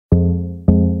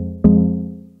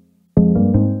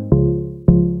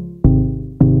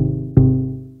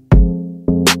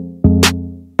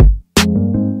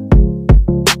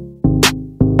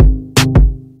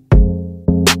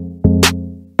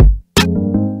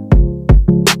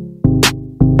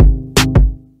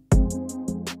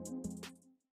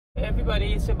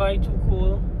It's about too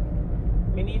cool.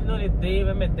 I mean, even though the day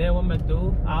when I there, what I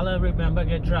do, all I remember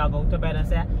get dragged out to bed and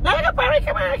say, "Let me go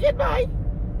parika market, boy."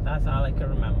 That's all I can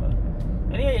remember.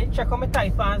 Anyway, check out my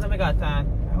tight pants and I got on.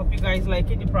 I hope you guys like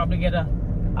it. You probably get a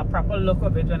proper look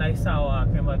of it when I start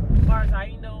walking. But as far as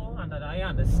I know and that I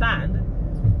understand,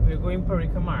 we're going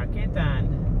parika market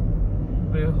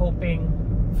and we're hoping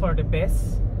for the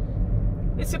best.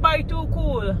 It's about too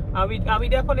cool. Are we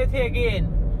there for it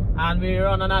again? And we're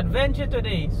on an adventure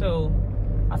today. So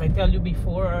as I tell you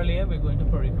before earlier, we're going to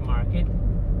parika market.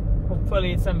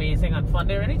 Hopefully it's amazing and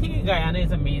fun. Anything in Guyana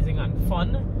is amazing and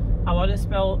fun. I want to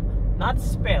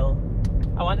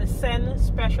I want to send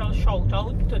special shout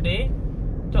out today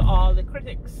to all the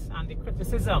critics and the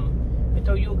criticism.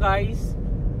 To you guys,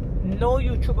 no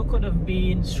YouTuber could have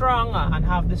been stronger and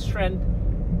have the strength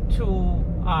to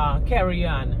carry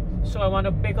on. So I want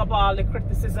to pick up all the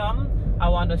criticism. I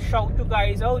want to shout you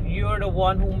guys out. You're the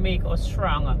one who make us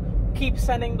stronger. Keep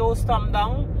sending those thumbs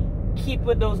down. Keep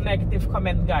with those negative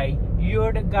comment, guys.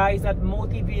 You're the guys that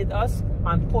motivate us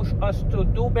and push us to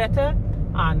do better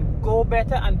and go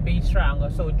better and be stronger.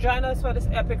 So join us for this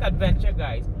epic adventure,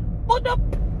 guys. Put up.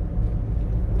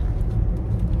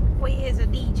 Wait, here's a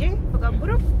DJ. Forgot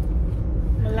put up.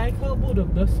 I like how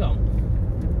Buduk does song.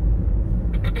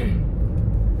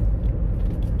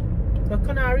 The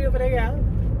canary over there, yeah.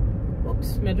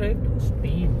 Oops, I drive too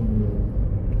speed.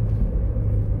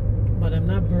 But I'm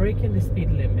not breaking the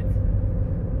speed limit.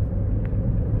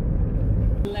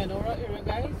 Lenora area,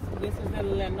 guys. This is the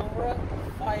Lenora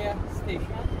fire station.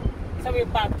 So we're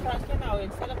backtracking now.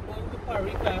 Instead of going to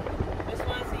Parika, this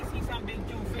one see some big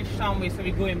jewfish somewhere. So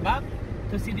we're going back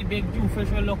to see the big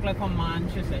jewfish will look like a man,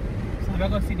 she said. So we're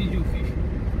going to see the jewfish.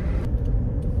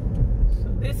 So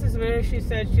this is where she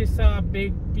said she saw a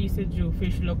big piece of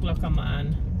jewfish look like a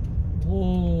man.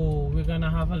 Whoa, we're gonna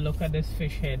have a look at this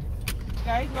fish head.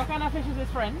 Guys, what kind of fish is this,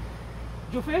 friend?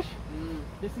 Jewfish?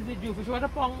 This is the jewfish. What a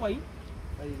pong, why?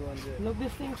 Look,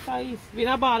 this thing size. We're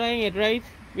not bothering it, right?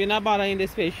 We're not bothering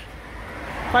this fish.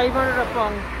 500 a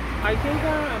pound. I think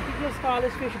people just call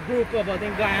this fish grouper, but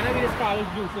in Guyana we just call it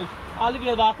jewfish. All the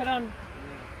gilbaka on.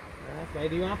 Okay,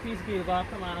 do you want a piece of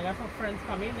gilbaka, man? I got some friends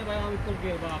coming, they want me to put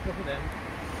gilbaka for them.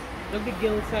 Look the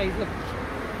gill size, look.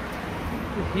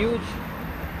 It's huge.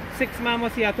 6 man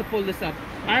must have to pull this up.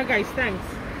 Alright guys, thanks.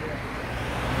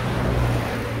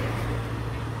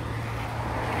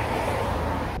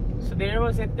 So there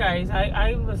was it, guys.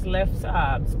 I was left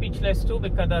speechless too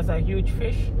because there's a huge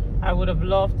fish. I would have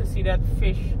loved to see that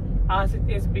fish as it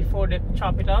is before they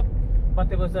chop it up,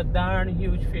 but it was a darn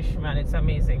huge fish, man. It's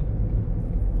amazing.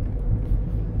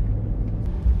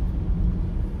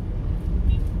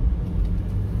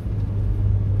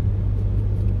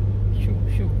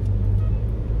 Shoot.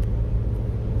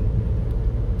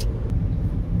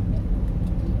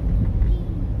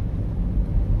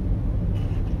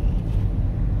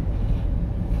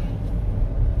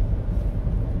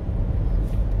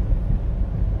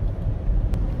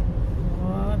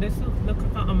 This looks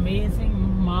like an amazing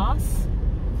mosque.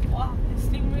 Wow, this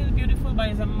thing really beautiful, but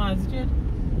it's a masjid.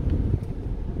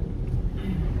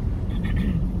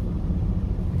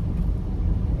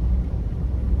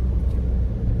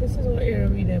 This is what area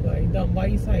we there, by down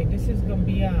by side. This is gonna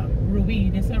be a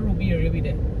ruby. This is a ruby area we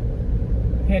there.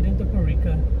 Heading to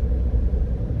Parika.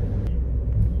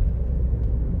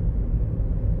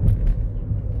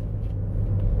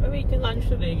 Where are we eating lunch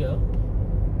today, girl?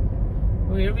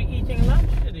 Where are we eating lunch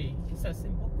today? It's a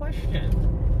simple question.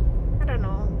 I don't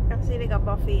know. I can see they got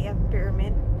buffet and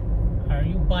pyramid. Are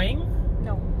you buying?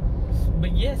 No.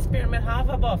 But yes, pyramid have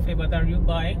a buffet, but are you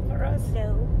buying for us?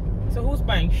 No. So who's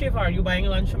buying? Shiv, are you buying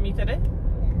lunch for me today?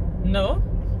 No?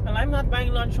 Well, I'm not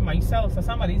buying lunch for myself, so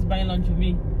somebody's buying lunch for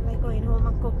me. I'm going home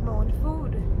and cook my own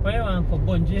food. What do you want for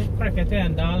bunji, cricket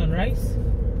and dal and rice?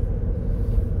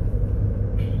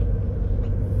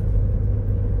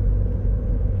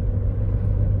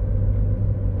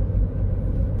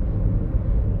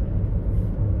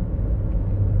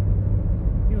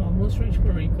 Reach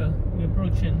Parika. We're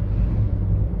approaching.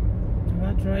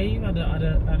 I drive at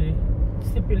the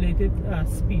stipulated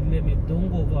speed limit. Don't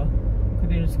go over, because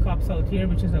there's cops out here,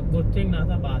 which is a good thing,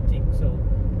 not a bad thing. So,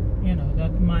 you know,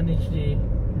 that manage the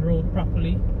road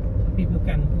properly so people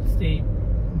can stay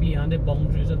beyond the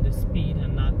boundaries of the speed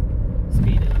and not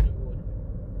speeding on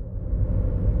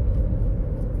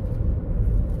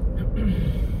the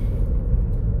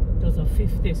road. Those are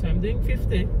 50, so I'm doing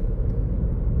 50.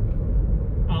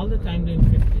 All the time doing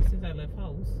 50 since I left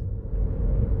house.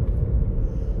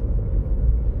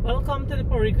 Welcome to the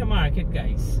Parika Market,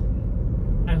 guys.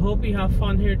 I hope you have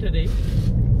fun here today.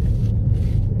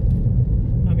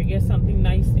 And we get something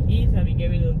nice to eat, and we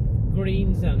get little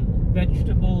greens and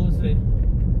vegetables with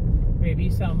maybe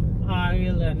some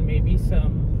oil and maybe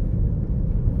some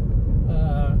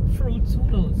fruits. Who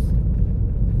knows?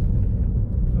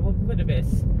 We're hoping for the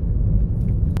best.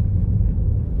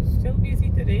 Still busy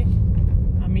today.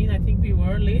 I mean, I think we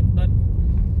were late, but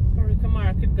Hydronie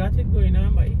Market got it going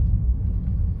on by.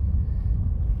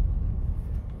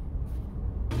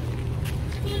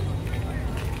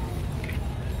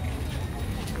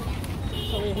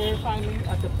 So we're here finally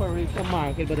at the Parika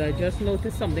Market, but I just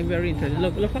noticed something very interesting.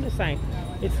 Look on the sign.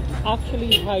 It's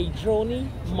actually Hydronie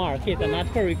Market and not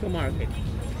Parika Market.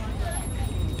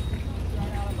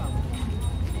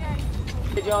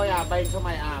 Video ya bay cho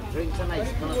mày drink cho này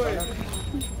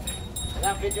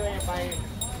làm video em bay.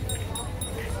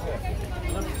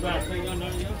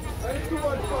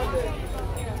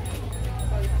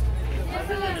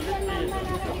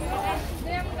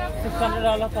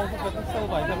 $600 pound for the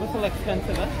silver. That was so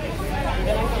expensive, eh?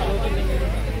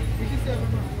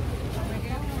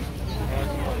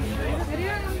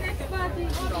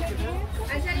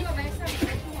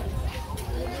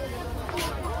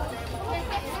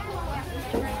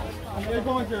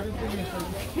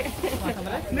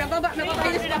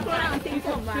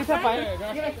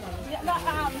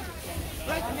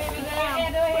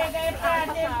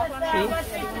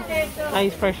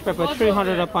 Nice fresh pepper,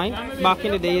 300 a pint. Back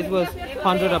in the days it was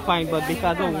 100 a pint, but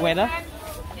because of weather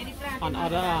and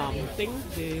other things,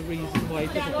 the reason why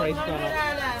the price gone up.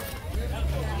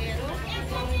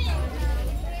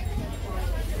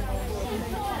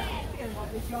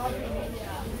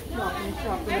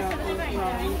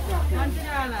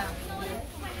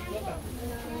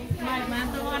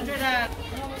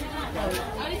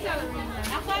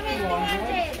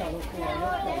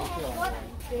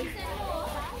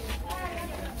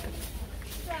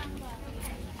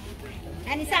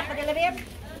 And it's up for the living.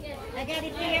 I got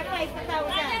it here 5,000.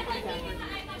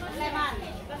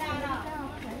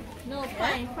 No,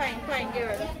 fine,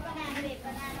 girl.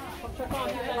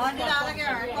 $100,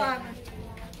 girl.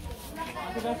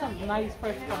 That's some nice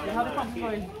fresh pepper. How the pumpkin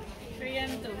oil? 3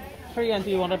 and 2. 3 and 2.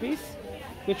 You want a piece?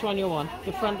 Which one you want?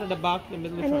 The front or the back? The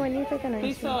middle? Anyone, you take a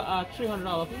nice please,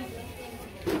 $300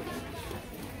 please.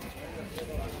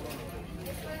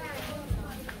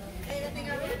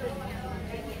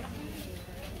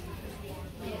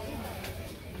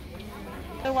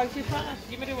 The white sheet pan?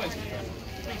 Give me the white sheet pan.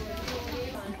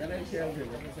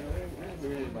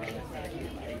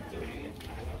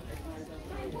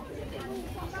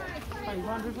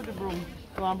 500 for the broom.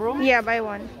 You want broom? Yeah, buy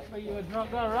one. Are you a drug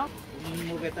girl?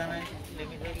 Move it on. Let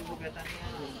me move it on.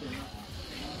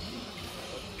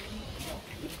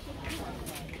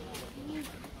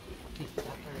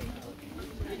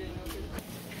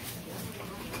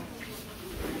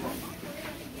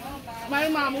 My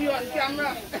mom, you on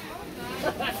camera.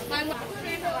 My mom.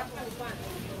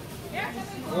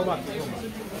 Go back.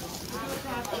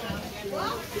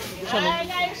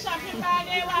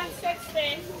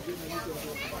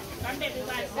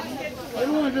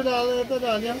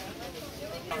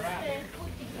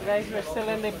 Guys, we're still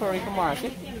in the Parika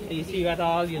Market. You see you got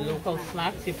all your local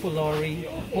snacks, your pulori,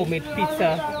 homemade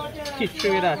pizza, khichdi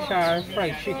with achar,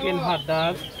 fried chicken, hot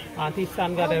dogs. Auntie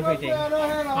San got everything.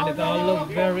 And it all look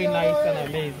very nice and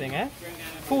amazing, eh?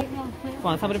 Food.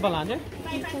 Want some of the balanja?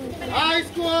 Ice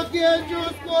cold, cane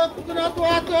juice, cold, coconut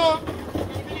water.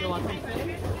 You want some?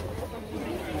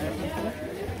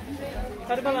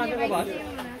 How the balanja go, boss?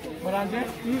 Balanja?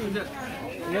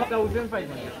 Yeah,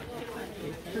 1,500.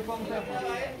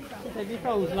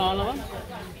 30,000 all of them.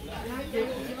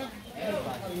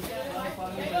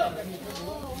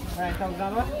 Right,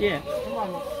 $1,000? Yeah.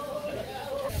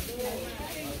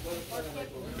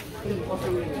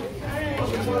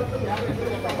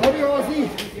 How do you all see?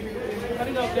 What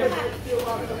is out there?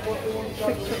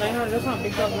 600 to 900 or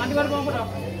something. And what about up?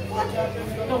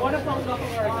 No, what a pound of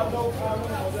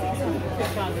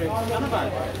 600. Not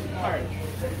bad. Alright.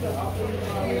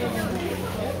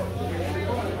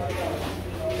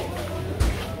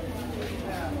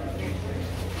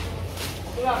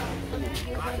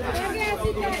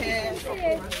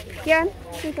 Yeah,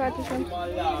 she got this one.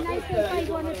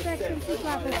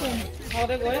 How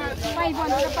they going?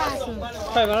 500 a parcel.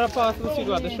 500 parcel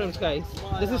sweetwater shrimps, guys.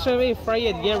 This is shrimp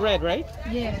fried, get red, right?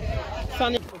 Yeah.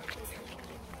 Sunny.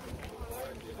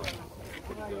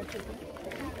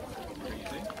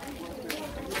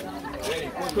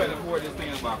 Trying to pour this thing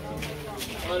in the box.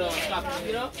 Oh no, stop.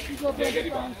 You know? Yeah, get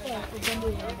it back.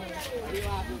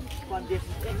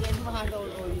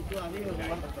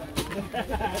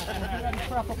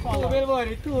 Two bill,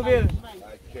 boy. 2 bill.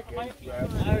 Chicken, crab.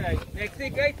 Alright, next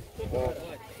thing, guys.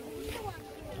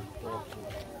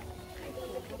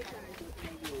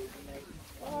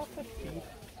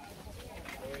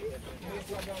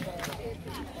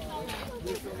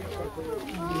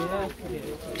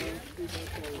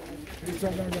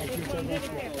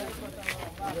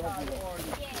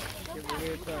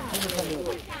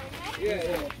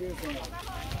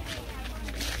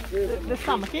 The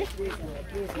stomach, eh?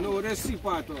 No, that's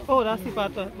sipato. Oh, that's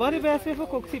sipato. What is the best way for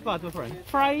cook sipato, friend?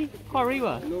 Fry, curry,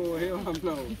 what? No, here I'm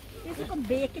now. You can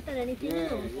bake it and anything.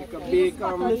 Yeah, You you can bake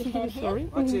them. Listen to the story.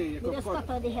 What's it? You You can just cut.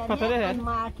 cut out the head, Cut out the head. and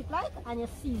mark it like, and you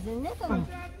season it and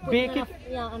put Bake it on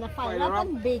it. on a Fire fire up.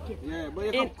 and bake it. Yeah, but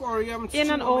you can curry them. In an stew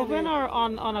them oven there. or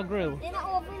on a grill? In an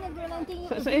oven, in a grill, and thing.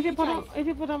 So if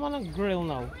you put them on a grill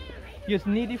now, you just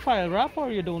need the file wrap or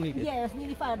you don't need it? Yes,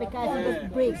 need the fire because it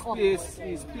just break up. It's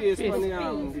paste on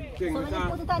the thing. So when you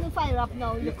put it on the fire up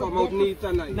now, You you come could out get neat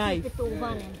and nice. Nice. it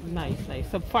over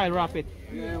Nice. So file wrap it.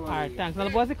 Yeah, well, Alright, thanks. Now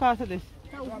what's the cost of this?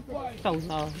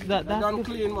 $1,000. they That's don't good.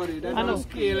 clean money. They I know. don't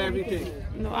scale everything.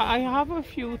 No, I have a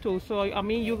few too, so I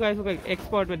mean you guys are like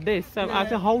expert with this. So I'm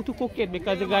asking how to cook it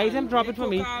because the guys have dropped it for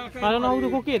me. I don't know how to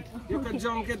cook it. You can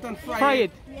junk it and Fry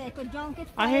it. Yeah, you could junk it.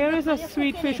 I fry hear it, it's a and you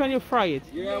sweet cook it. fish when you fry it.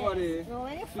 Yeah, what is? So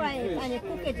when you fry it and you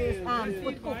cook it, is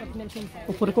put coconut milk inside.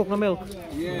 Oh, put the coconut milk.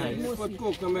 Yeah, Nice. you put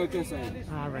coconut milk inside.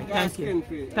 Alright, That's thank you. skin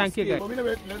fish. Thank you guys.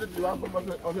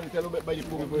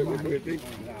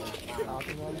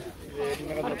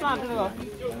 Hot plant go.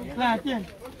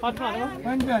 Hot plant go.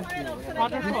 100.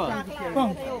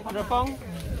 100 pound.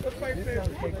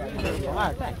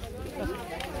 Alright, thanks.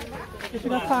 You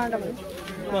should have corn.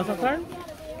 You want some corn?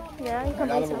 Yeah, you can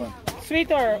buy some.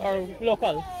 Sweet or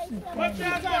local? Want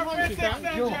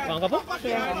ka po?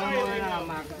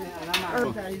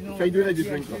 Kaya doon na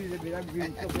drink ko.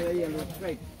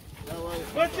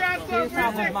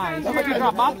 See how much you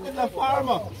drop back?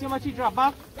 See how much you drop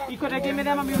back? You could have given me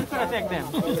them and we could have taken them.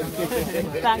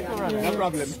 Thank you, brother. No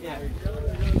problem. Yeah.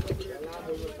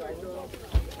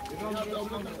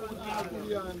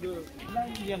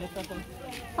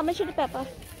 How much is the pepper?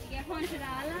 Get $100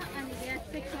 and you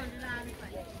get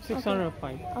 $600.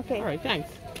 605. Okay. All right, thanks.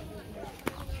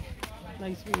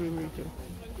 Nice view, too.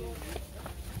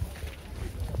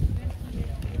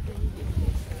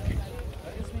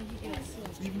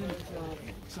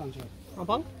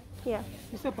 Abang? Yeah.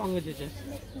 It's a pang just.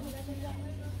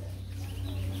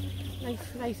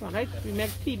 Nice one, right? We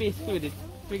make tea-based food.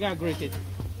 We got grated.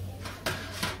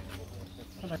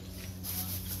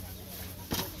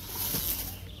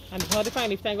 And how the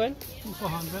fine if time going?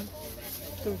 2,400.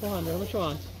 2,400. How much you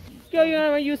want? Yo, you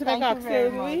want to use it like Thank you very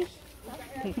oxtail, movie?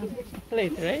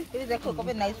 Later, right? This is a cook up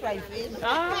a nice fried fish.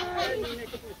 Ah.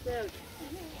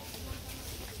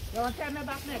 You want to tell me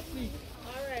back next week?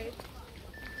 Alright.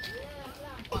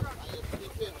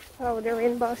 Oh, the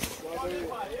rain bus.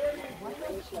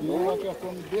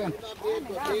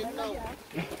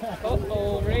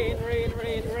 Oh, rain.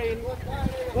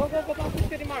 Go back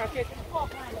to the market.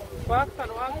 Walk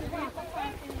and walk.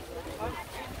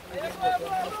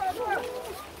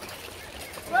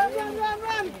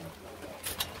 Run.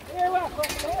 Here,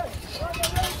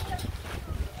 walk.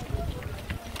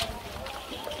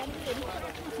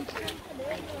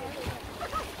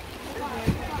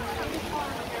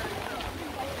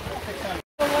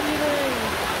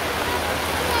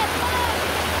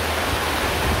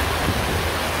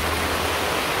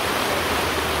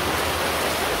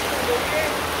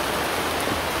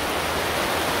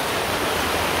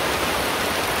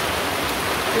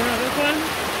 You want this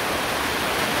one?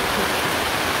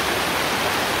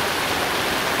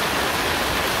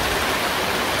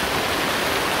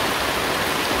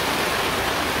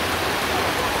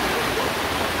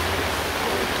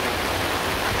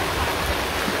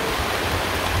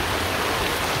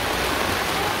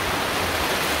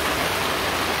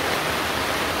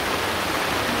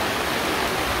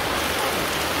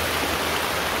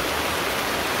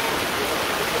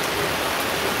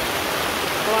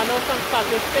 I know some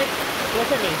statistics. Look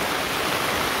at me.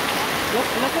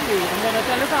 Look at me. I'm going to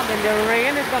tell you something. The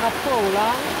rain is going to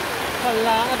prolong for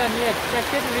longer than we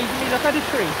expected. Recently, look at the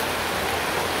tree.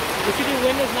 You see the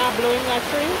wind is not blowing that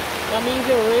tree? That means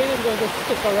the rain is going to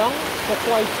stick around for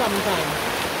quite some time.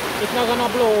 It's not going to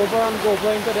blow over and go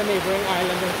into the neighboring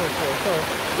islands and so forth. So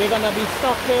we're going to be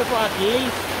stuck here for at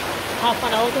least half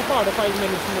an hour to 45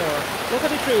 minutes more. Look at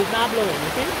the tree. It's not blowing,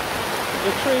 you see?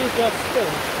 The tree is just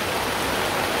still.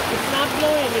 It's not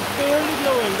blowing, it's barely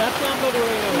blowing. That's not blowing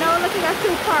away. No, look, you got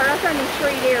two parrots on the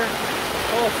tree there.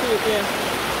 Oh, see it, yeah.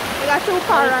 You got two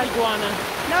parrots. Iguana.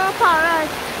 No,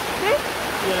 parrots. See?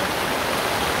 Yeah.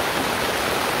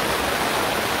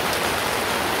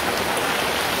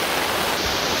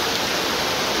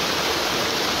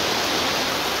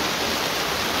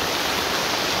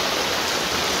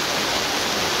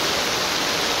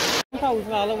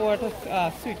 $6 worth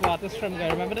of sweetwater shrimp,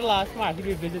 guys. Remember the last market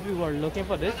we visited, we were looking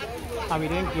for this and we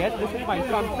didn't get. This is my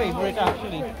son's favorite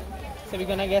actually. So we're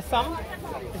gonna get some.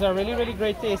 It's a really, really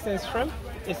great tasting shrimp.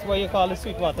 It's what you call the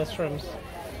sweetwater shrimps.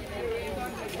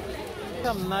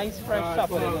 Some nice fresh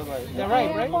sapodilla, guys. They're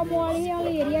ripe, right?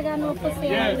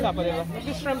 Yeah, sapodilla.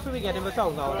 This shrimp we get in the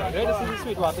town now, right? This is the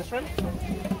sweetwater shrimp.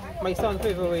 My son's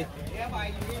favorite.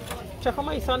 Check out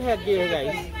my son's headgear,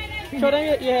 guys. Show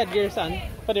them your headgear, son,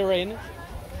 for the rain.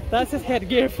 That's his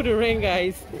headgear for the rain,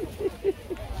 guys. The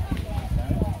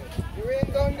rain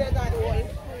don't get that way.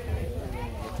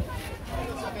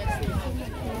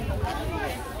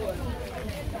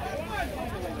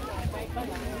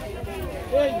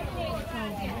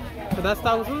 So that's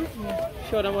 1,000?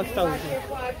 Show them what's 1,000.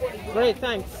 Great,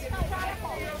 thanks.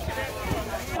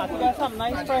 I think got some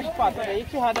nice fresh pasta.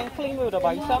 If you hadn't clean, we would have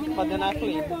buy some, but they're not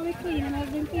clean. You can't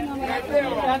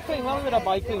clean one, we would have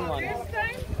buy clean one.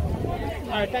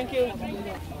 Alright, thank you.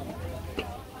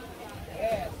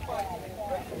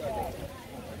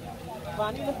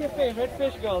 Vanny, look your favorite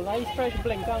fish, girl. Nice fresh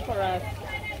blinker for us.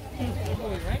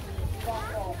 Right?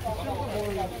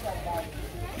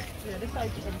 Yeah, this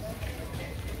ice cream.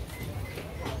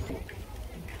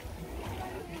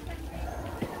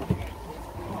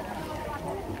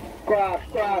 Crab.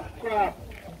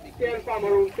 10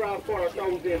 Cameroon crab for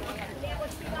 1,000.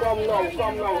 Come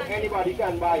now. Anybody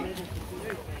can buy.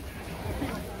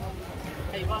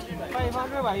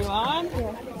 500 buy you want?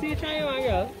 Yeah. See which one you want,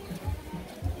 girl?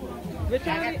 Which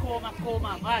one? I coma,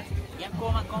 what? You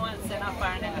coma, send a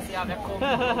fire and see how they come.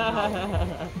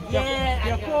 Yeah,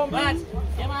 you come. What?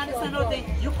 You understand nothing?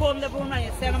 You come the broom and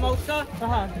you sell them out, sir.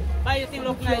 Buy you think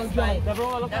look nice, buy. The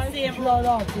broom look nice? Same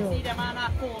broom. See them on a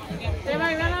comb. Hey,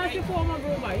 man, when I see comb and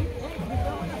broom, buy?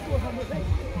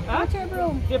 What's your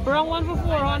broom? The brown one for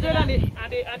 400 and the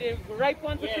ripe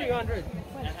one for 300.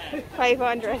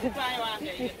 500.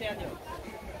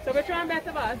 So which one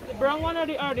better, boss? The brown one or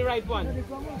the ripe one?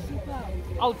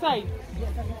 Outside.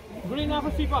 Green one for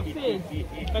sweep upstairs.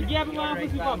 But give me one for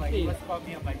sweep upstairs.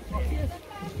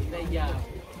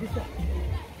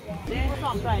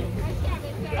 Sometime.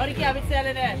 How do you have it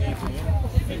selling there?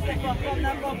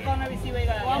 Come and see where you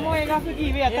got. One more you have to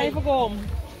give you. Time for go home.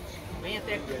 When you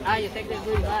take the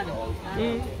green one.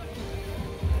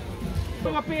 So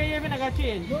I pay you even I got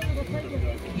change. You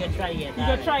can try it. You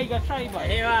got try, boy.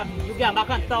 Here, you get back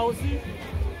 1,000.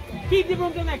 Keep the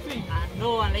room till next week.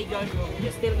 No, and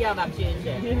you still get back change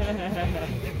there.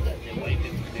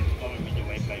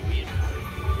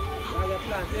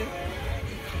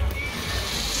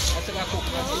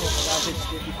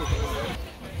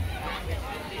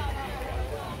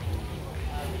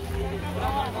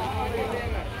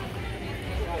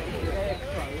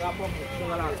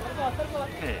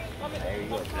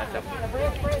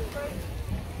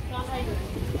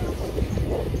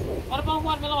 What about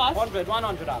watermelon? 100 $100.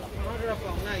 100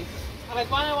 nice. I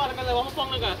like one watermelon. One song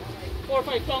I got 4 or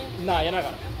 5 songs. No, you're not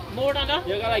gonna. More than that?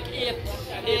 You got like 8.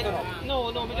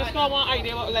 No, we just got one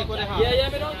idea about like what they have. Yeah,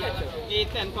 we don't get you. 8,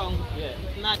 10 pounds. Yeah.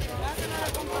 Not.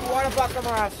 What about the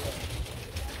mass?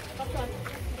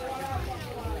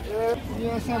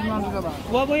 Yes, 700 baht.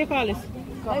 What do you call this?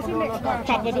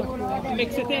 Papadilla.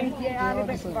 Mix it in.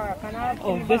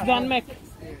 Oh, this don't make.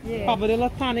 Papadilla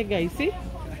tonic, guys. See?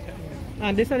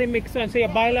 And this is the mix one. So you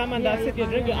boil them and that's it. You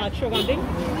drink, you add sugar and thing.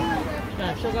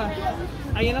 Yeah, sugar.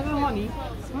 Are you not going honey?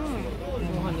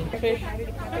 No honey. Fish.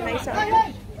 Nice.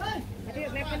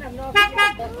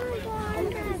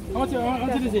 How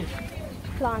much is it?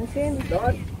 Plantain.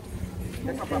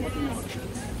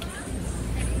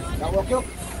 That work you?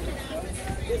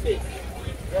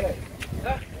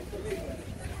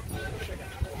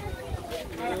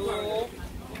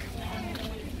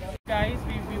 Guys,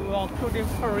 we walked through the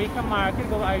Parika market,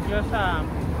 but I just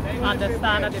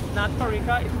understand that it's not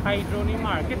Parika, it's Hydronie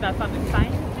Market. That's on the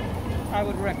sign. I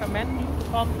would recommend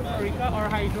come to Parika or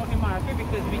Hydronie Market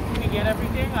because we get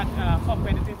everything at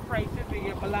competitive prices. We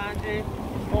get belange,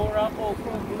 bora,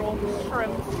 okra, growth,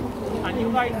 shrimp, and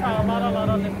you guys have a lot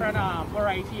of different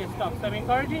variety and stuff. So I'm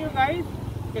encouraging you guys.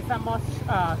 It's a must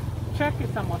check.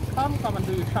 It's a must come and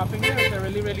do your shopping here. It's a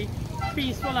really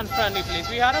peaceful and friendly place.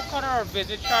 We had to cut our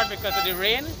visit short because of the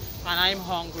rain and I'm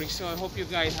hungry, so I hope you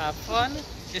guys have fun.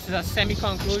 This is a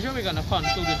semi-conclusion. We're going to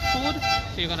conclude with food,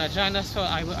 so you're going to join us for,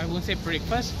 I won't say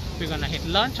breakfast, we're going to hit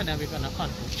lunch and then we're going to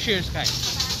conclude. Cheers, guys.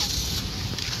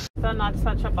 So not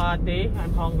such a bad day.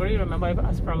 I'm hungry. Remember,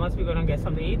 as promised, we're going to get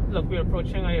something to eat. Look, we're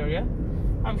approaching our area.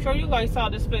 I'm sure you guys saw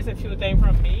this place a few times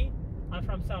from me and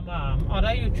from some other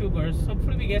YouTubers.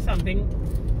 Hopefully we get something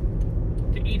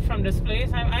to eat from this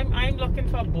place. I'm looking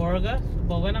for burgers,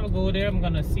 but when I go there I'm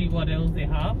gonna see what else they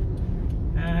have.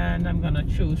 and I'm gonna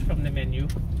choose from the menu.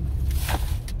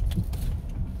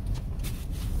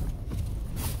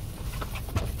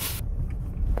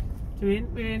 So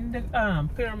we're in the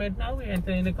pyramid now. We're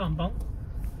entering the compound.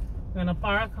 I'm gonna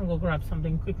park and go grab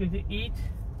something quickly to eat.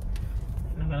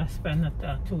 And I'm gonna spend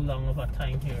not too long of a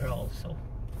time here also.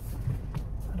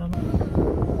 I don't know.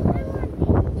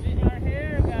 We are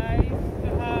here, guys, to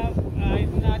have,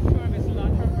 I'm not sure if it's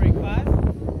lunch or breakfast.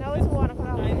 Now it's 1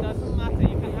 o'clock. It doesn't matter.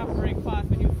 You can have breakfast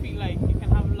when you feel like. You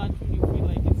can have lunch when you feel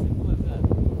like. It's simple as that.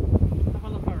 Have a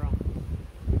look around.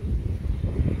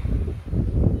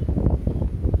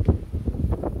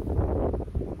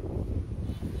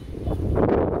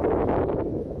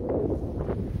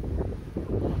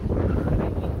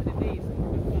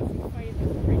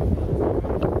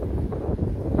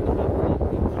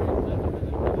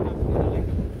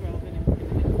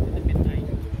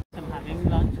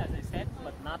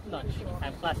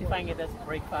 I'm classifying it as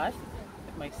breakfast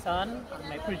with my son and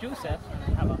my producer.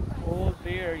 And have a whole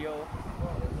beer, yo.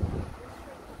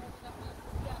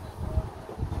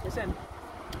 Listen,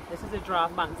 this is the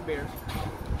Draft Banks beer.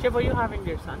 Shiv, what are you having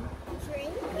there, son?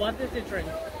 Drink. What is the drink?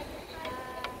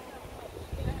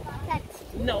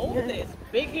 Pepsi. No, this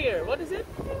big here. What is it?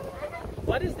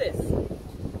 What is this?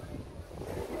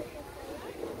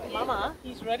 Mama,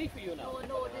 he's ready for you now.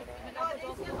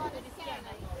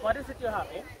 What is it you're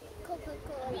having?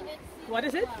 Coca-Cola. What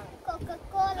is it?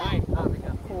 Coca-Cola. I'm having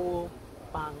a whole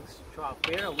Banks draft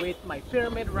beer with my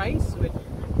pyramid rice with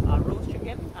roast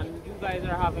chicken, and you guys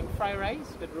are having fried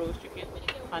rice with roast chicken,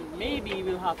 and maybe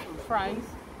we'll have some fries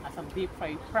and some deep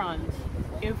fried prawns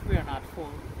if we're not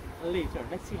full later.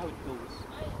 Let's see how it goes.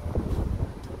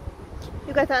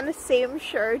 You got on the same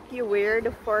shirt you wear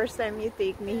the first time you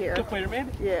take me here. The pyramid?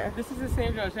 Yeah. This is the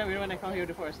same dress I wear when I come here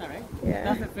the first time, right? Yeah.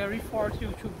 That's the very first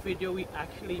YouTube video we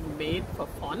actually made for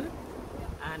fun,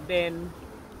 and then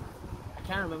I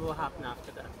can't remember what happened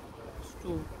after that. I was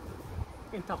too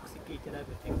intoxicated,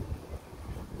 everything.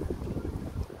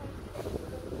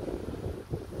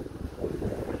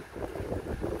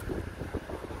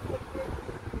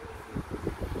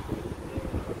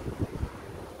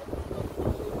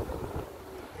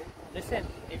 Listen,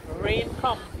 if rain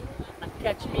come and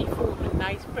catch me food with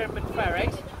nice pyramid fried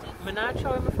rice, I'm not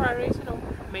showing my fried rice, you know,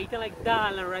 making like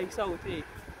dal and rice out here.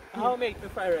 How make my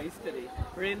fried rice today?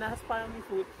 Rain has spoiled me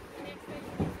food.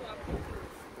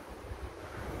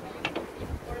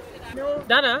 No.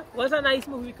 Dana, what's a nice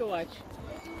movie we could watch?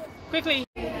 Quickly.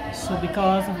 So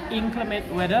because of inclement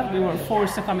weather, we were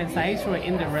forced to come inside, so we're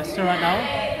in the restaurant now.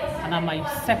 And on my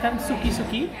second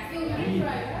suki.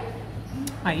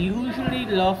 I usually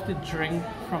love to drink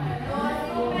from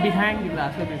behind the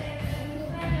glass. Look at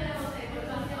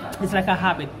this. It's like a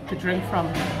habit to drink from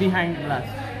behind the glass.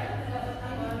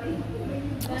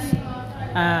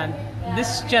 And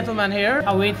this gentleman here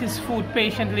awaits his food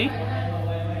patiently,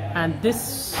 and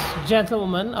this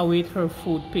gentlewoman awaits her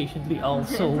food patiently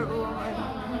also.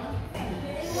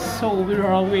 So we're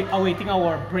awaiting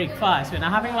our breakfast. We're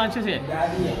not having lunches yet.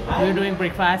 We're doing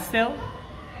breakfast still.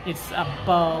 It's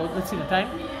about, let's see the time.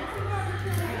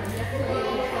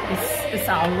 It's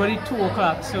already 2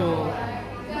 o'clock, so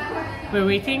we're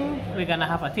waiting. We're gonna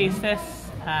have a taste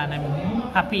test, and I'm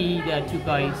happy that you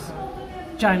guys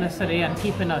join us today and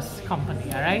keeping us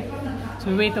company. All right. So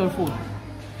we wait our food.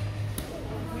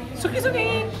 Suki.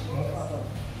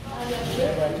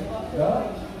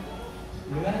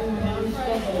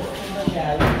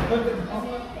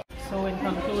 So in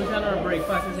conclusion, our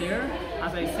breakfast is here.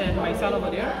 As I said, my son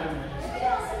over there,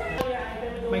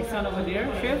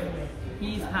 chef,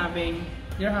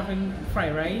 they're having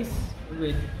fried rice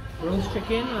with roast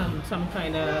chicken and some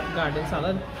kind of garden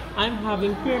salad. I'm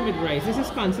having pyramid rice.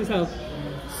 This consists of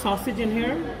sausage in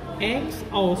here, eggs,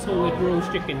 also with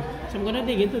roast chicken. So I'm gonna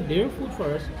dig into their food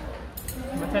first.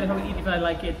 I'm gonna tell you how to eat if I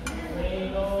like it.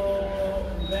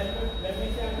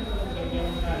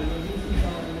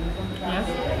 Yes.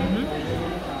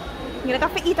 You're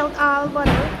gonna eat out all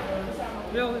butter.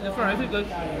 Yeah, the fried rice is good.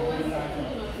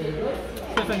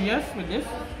 So yes, with this,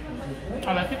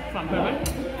 I like it from pyramid.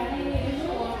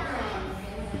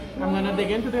 I'm gonna dig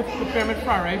into the pyramid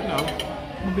fried rice now.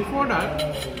 But before that,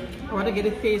 I want to get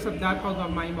a taste of that out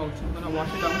of my mouth. So I'm gonna wash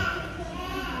it down.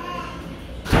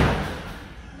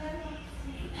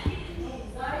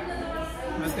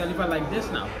 I'll tell you if I like this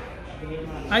now.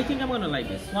 I think I'm gonna like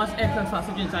this. Once eggs and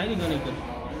sausage inside, you're gonna eat it.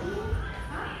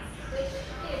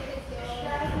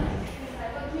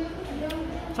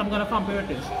 So I'm gonna compare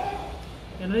this.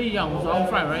 You know the young all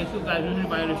fried rice you guys usually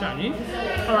buy the Chinese.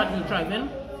 Alright, you try them.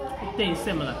 It tastes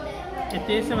similar. It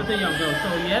tastes similar to young girl.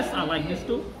 So yes, I like this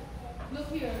too.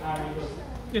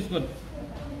 It's good.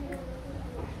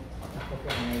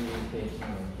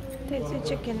 Taste the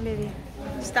chicken, baby.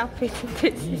 Stop eating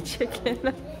tasty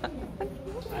chicken.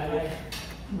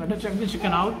 I'm gonna check the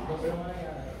chicken out.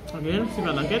 Again, see if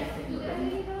I like it.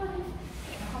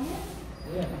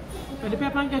 But the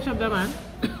pepper and ketchup there, man.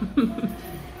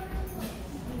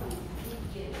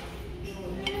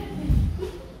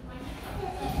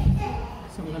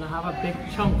 So I'm gonna have a big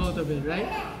chunk out of it, right?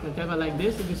 Whatever like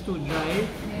this, if it's too dry,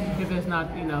 if there's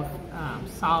not enough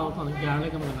salt on the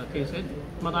garlic, I'm gonna taste it.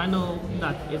 But I know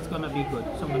that it's gonna be good,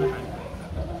 so I'm gonna try it.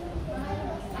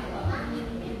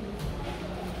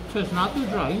 So it's not too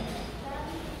dry.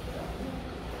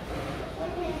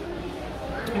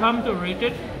 If I'm to rate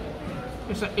it,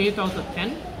 it's an 8 out of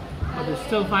 10, but it's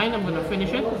still fine. I'm gonna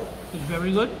finish it. It's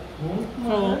very good.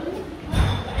 So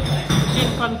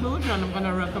in conclusion, I'm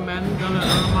gonna recommend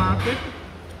Hydronie Market,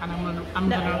 and I'm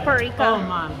gonna Parika. Oh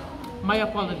man, my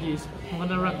apologies. I'm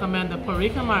gonna recommend the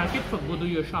Parika Market for go do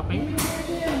your shopping,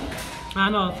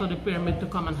 and also the Pyramid to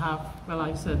come and have. Well,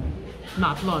 I said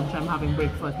not lunch. I'm having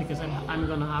breakfast because I'm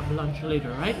gonna have lunch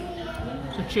later, right?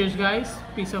 So cheers, guys.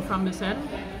 Peace out from this end.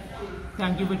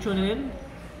 Thank you for tuning in.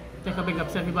 Take a big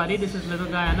ups, everybody. This is Little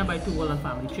Guyana by Two Wall and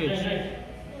Family. Cheers.